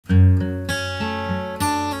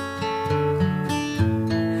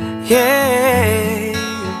yeah.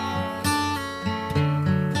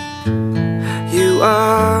 You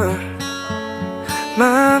are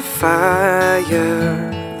my fire,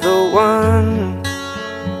 the one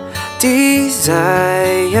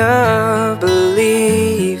desire.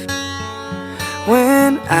 Believe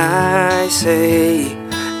when I say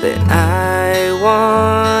that I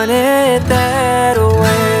want it that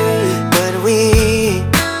way. But we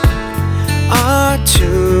are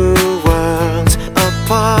two worlds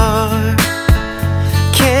apart,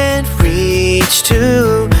 can't reach to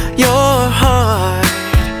your heart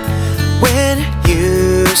when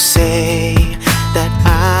you say that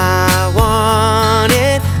I want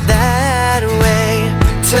it that way.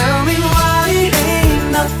 Tell me why it ain't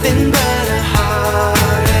nothing but a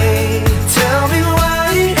heartache. Tell me why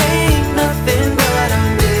it ain't nothing but a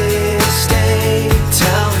mistake.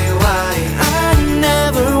 Tell me why I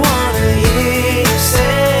never wanna hear you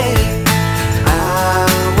say I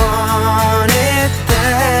want it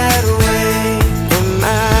that way. Am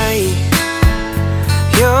I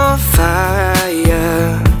your fire,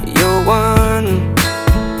 your one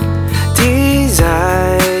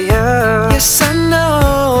desire? Yes, I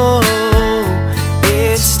know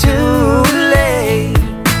it's too late,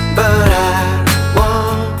 but I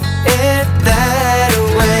want it that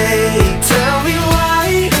way. Tell me why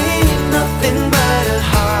it ain't nothing but a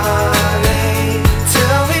heartache.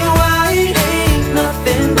 Tell me why it ain't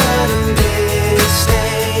nothing but a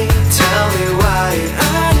mistake. Tell me why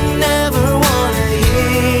I never wanna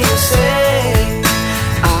hear you say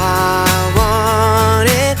I want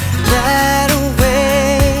it that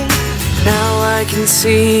way. Now I can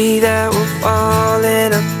see that we're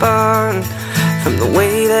falling apart from the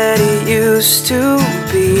way that it used to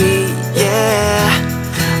be, yeah.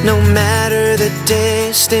 No matter the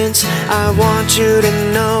distance, I want you to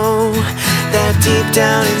know that deep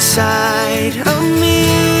down inside of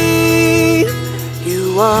me,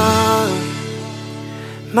 you are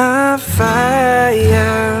my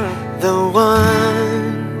fire, the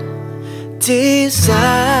one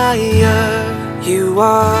desire. You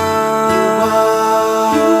are.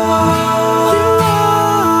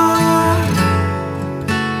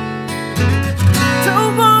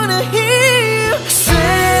 Don't wanna hear you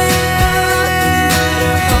say,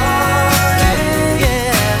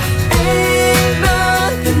 yeah, ain't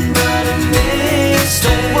nothing but a mistake.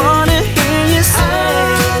 Don't wanna hear you say,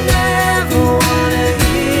 I never wanna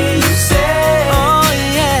hear you say, oh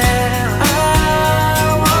yeah, I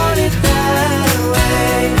want it that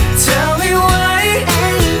way. Tell me why it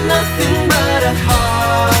ain't nothing but a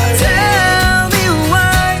heart. Tell me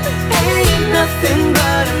why it ain't nothing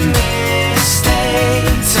but a mistake.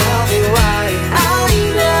 Tell me why I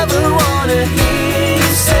never wanna hear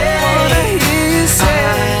you say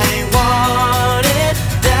I want it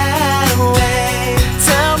that way.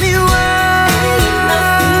 Tell me why ain't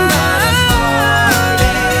nothing but a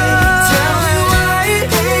heartache. Tell me why it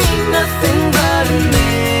ain't nothing but a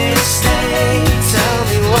mistake. Tell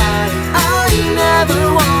me why I never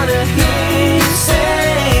wanna hear you say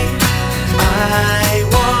I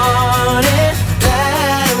want it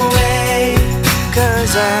that way.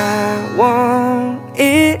 'Cause I want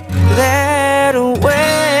it that way.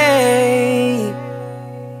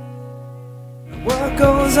 What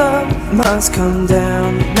goes up must come down.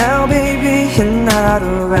 Now baby, you're not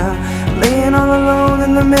around, laying all alone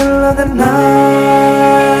in the middle of the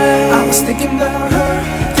night. I was thinking about her.